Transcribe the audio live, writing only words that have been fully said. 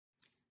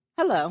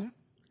Hello,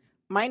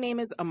 my name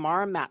is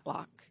Amara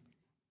Matlock,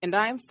 and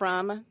I'm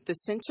from the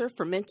Center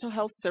for Mental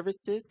Health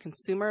Services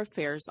Consumer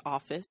Affairs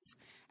Office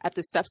at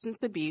the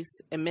Substance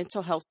Abuse and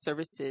Mental Health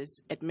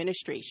Services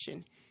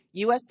Administration,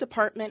 U.S.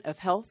 Department of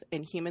Health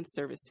and Human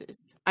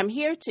Services. I'm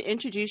here to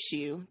introduce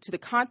you to the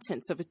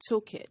contents of a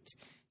toolkit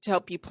to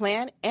help you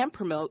plan and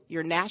promote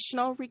your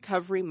National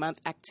Recovery Month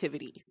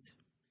activities.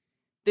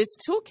 This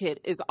toolkit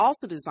is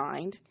also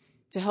designed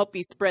to help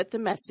you spread the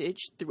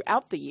message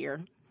throughout the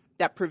year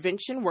that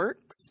prevention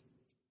works,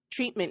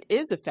 treatment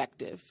is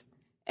effective,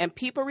 and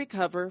people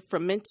recover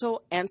from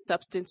mental and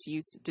substance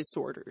use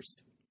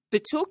disorders.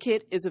 The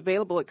toolkit is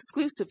available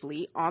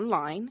exclusively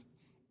online,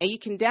 and you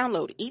can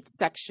download each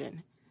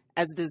section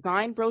as a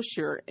design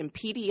brochure in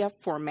PDF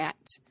format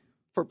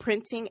for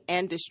printing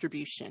and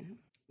distribution.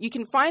 You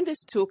can find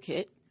this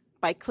toolkit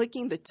by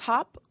clicking the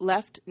top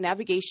left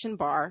navigation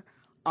bar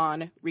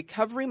on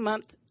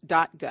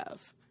RecoveryMonth.gov,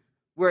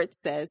 where it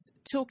says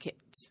Toolkit.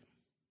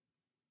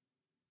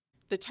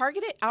 The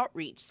Targeted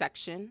Outreach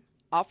section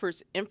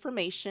offers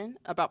information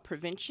about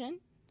prevention,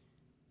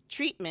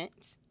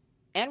 treatment,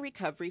 and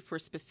recovery for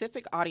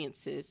specific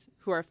audiences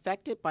who are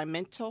affected by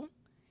mental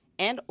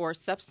and/or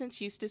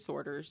substance use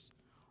disorders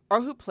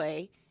or who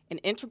play an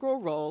integral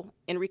role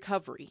in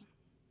recovery.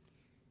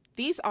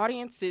 These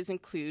audiences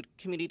include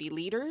community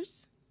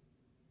leaders,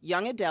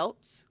 young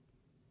adults,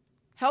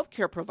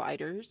 healthcare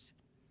providers,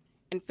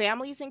 and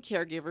families and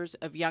caregivers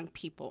of young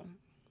people.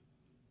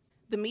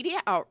 The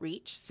Media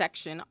Outreach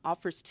section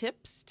offers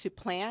tips to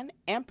plan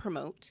and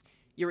promote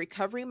your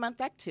Recovery Month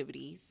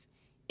activities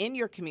in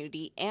your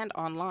community and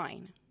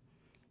online.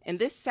 In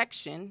this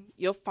section,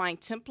 you'll find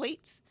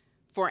templates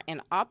for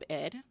an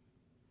op-ed,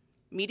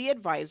 media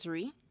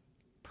advisory,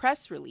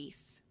 press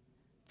release,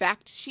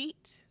 fact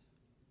sheet,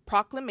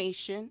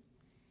 proclamation,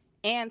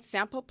 and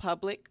sample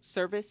public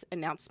service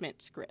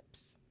announcement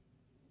scripts.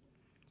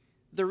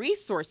 The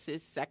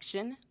Resources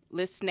section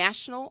lists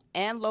national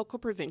and local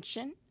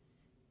prevention,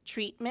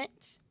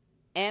 treatment,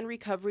 and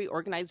recovery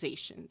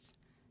organizations,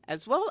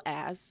 as well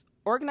as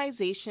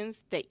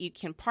organizations that you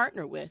can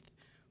partner with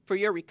for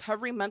your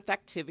Recovery Month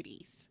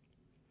activities.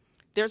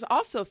 There's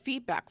also a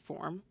feedback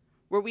form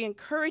where we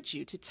encourage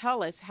you to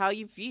tell us how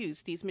you've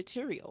used these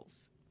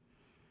materials.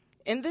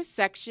 In this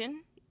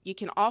section, you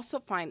can also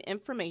find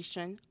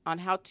information on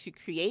how to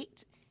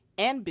create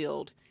and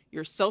build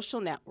your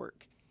social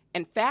network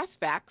and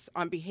fast facts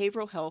on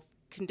behavioral health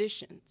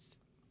conditions.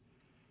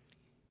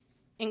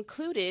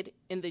 Included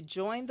in the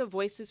Join the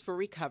Voices for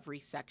Recovery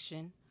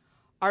section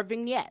are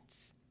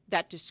vignettes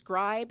that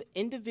describe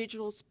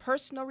individuals'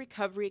 personal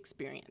recovery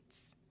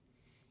experience.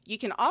 You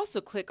can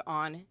also click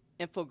on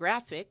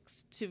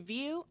infographics to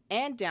view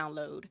and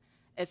download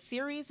a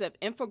series of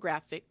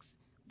infographics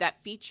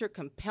that feature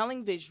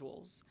compelling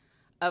visuals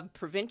of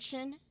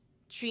prevention,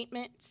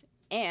 treatment,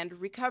 and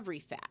recovery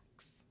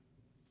facts.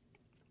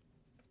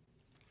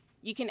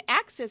 You can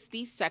access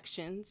these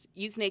sections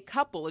using a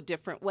couple of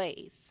different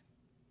ways.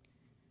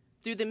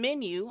 Through the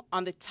menu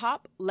on the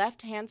top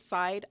left-hand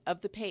side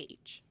of the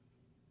page,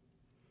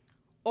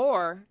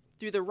 or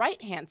through the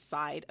right-hand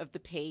side of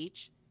the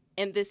page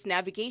in this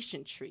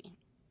navigation tree.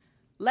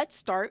 Let's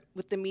start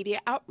with the Media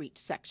Outreach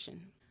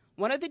section.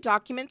 One of the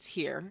documents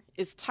here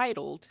is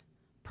titled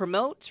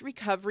Promote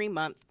Recovery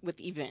Month with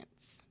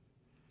Events.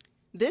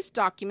 This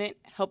document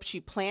helps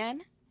you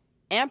plan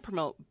and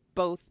promote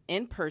both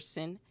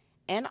in-person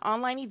and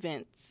online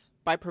events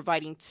by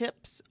providing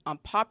tips on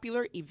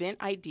popular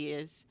event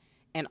ideas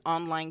and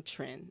online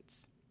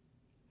trends.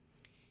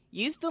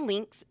 Use the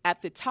links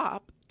at the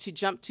top to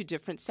jump to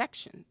different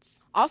sections.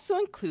 Also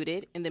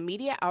included in the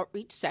Media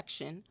Outreach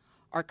section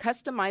are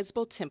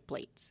customizable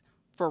templates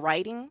for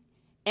writing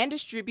and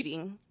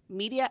distributing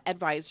media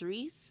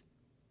advisories,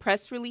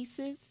 press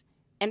releases,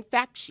 and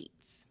fact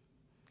sheets.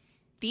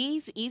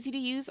 These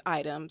easy-to-use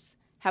items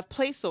have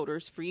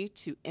placeholders for you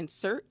to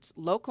insert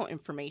local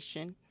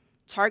information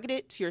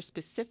targeted to your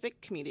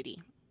specific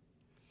community.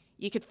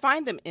 You could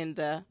find them in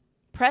the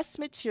Press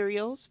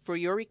Materials for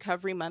Your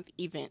Recovery Month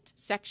event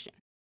section.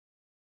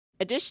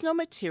 Additional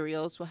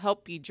materials will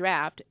help you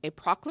draft a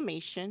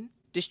proclamation,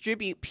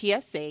 distribute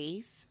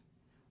PSAs,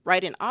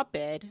 write an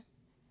op-ed,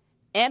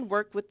 and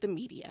work with the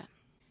media.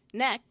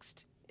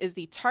 Next is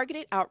the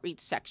Targeted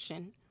Outreach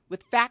section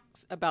with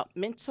facts about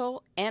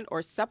mental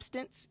and/or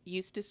substance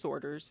use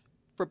disorders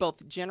for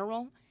both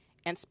general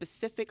and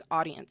specific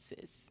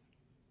audiences.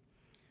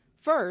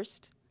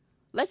 First,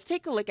 let's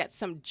take a look at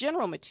some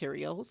general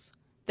materials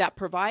that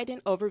provide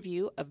an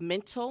overview of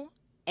mental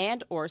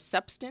and/or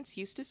substance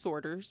use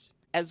disorders,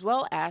 as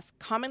well as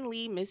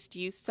commonly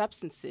misused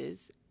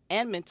substances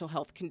and mental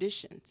health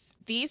conditions.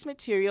 These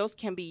materials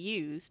can be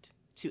used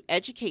to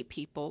educate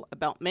people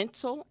about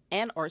mental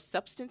and/or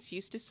substance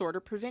use disorder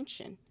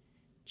prevention,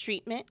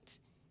 treatment,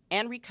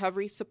 and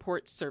recovery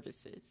support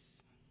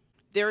services.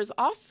 There is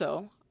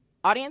also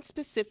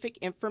audience-specific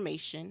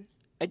information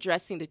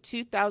addressing the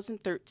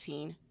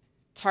 2013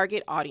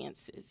 target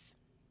audiences.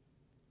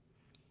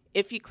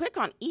 If you click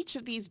on each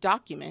of these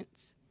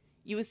documents,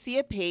 you will see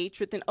a page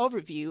with an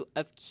overview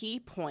of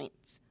key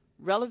points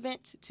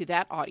relevant to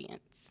that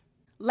audience.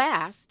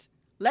 Last,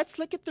 let's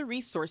look at the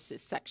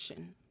resources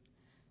section.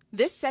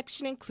 This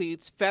section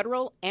includes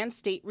federal and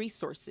state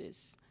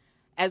resources,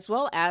 as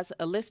well as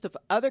a list of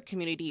other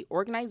community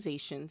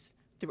organizations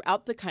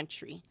throughout the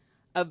country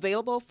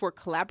available for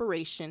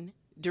collaboration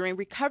during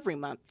Recovery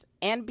Month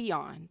and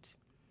beyond.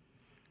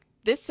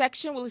 This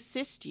section will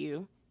assist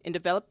you in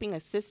developing a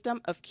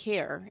system of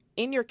care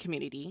in your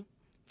community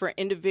for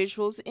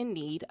individuals in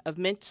need of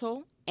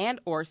mental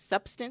and/or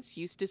substance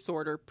use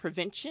disorder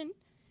prevention,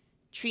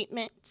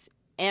 treatment,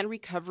 and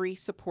recovery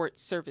support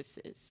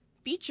services.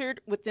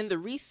 Featured within the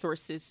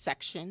resources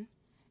section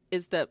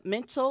is the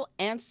Mental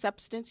and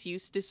Substance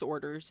Use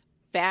Disorders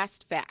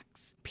Fast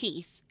Facts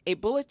piece, a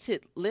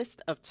bulleted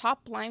list of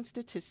top-line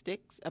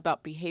statistics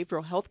about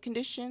behavioral health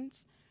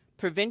conditions,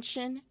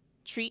 prevention,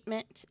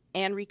 treatment,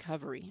 and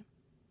recovery.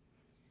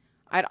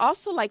 I'd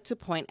also like to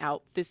point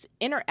out this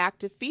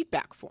interactive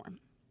feedback form.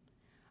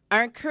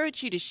 I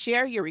encourage you to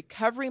share your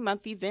Recovery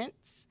Month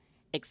events,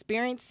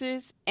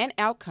 experiences, and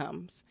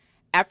outcomes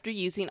after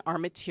using our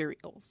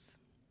materials.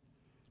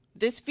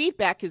 This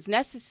feedback is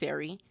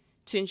necessary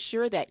to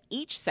ensure that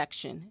each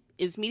section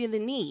is meeting the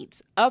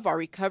needs of our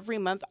Recovery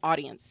Month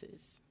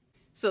audiences.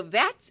 So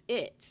that's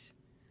it.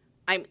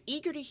 I'm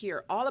eager to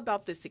hear all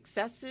about the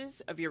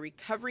successes of your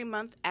Recovery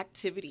Month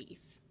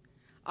activities.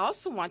 I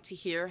also want to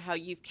hear how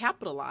you've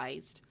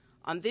capitalized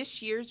on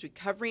this year's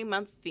Recovery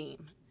Month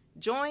theme.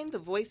 Join the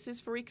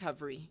Voices for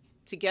Recovery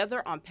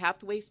together on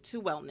Pathways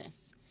to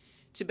Wellness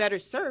to better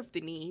serve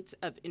the needs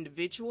of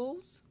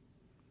individuals,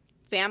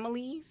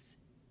 families,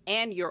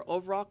 and your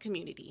overall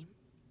community.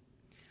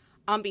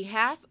 On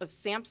behalf of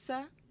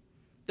SAMHSA,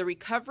 the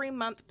Recovery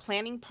Month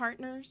planning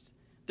partners,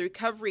 the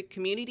recovery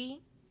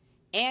community,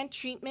 and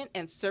treatment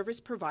and service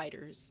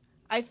providers,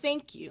 I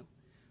thank you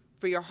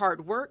for your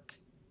hard work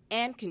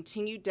and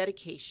continued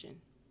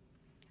dedication.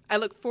 I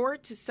look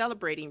forward to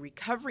celebrating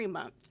Recovery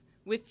Month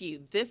with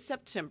you this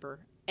September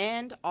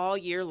and all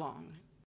year long.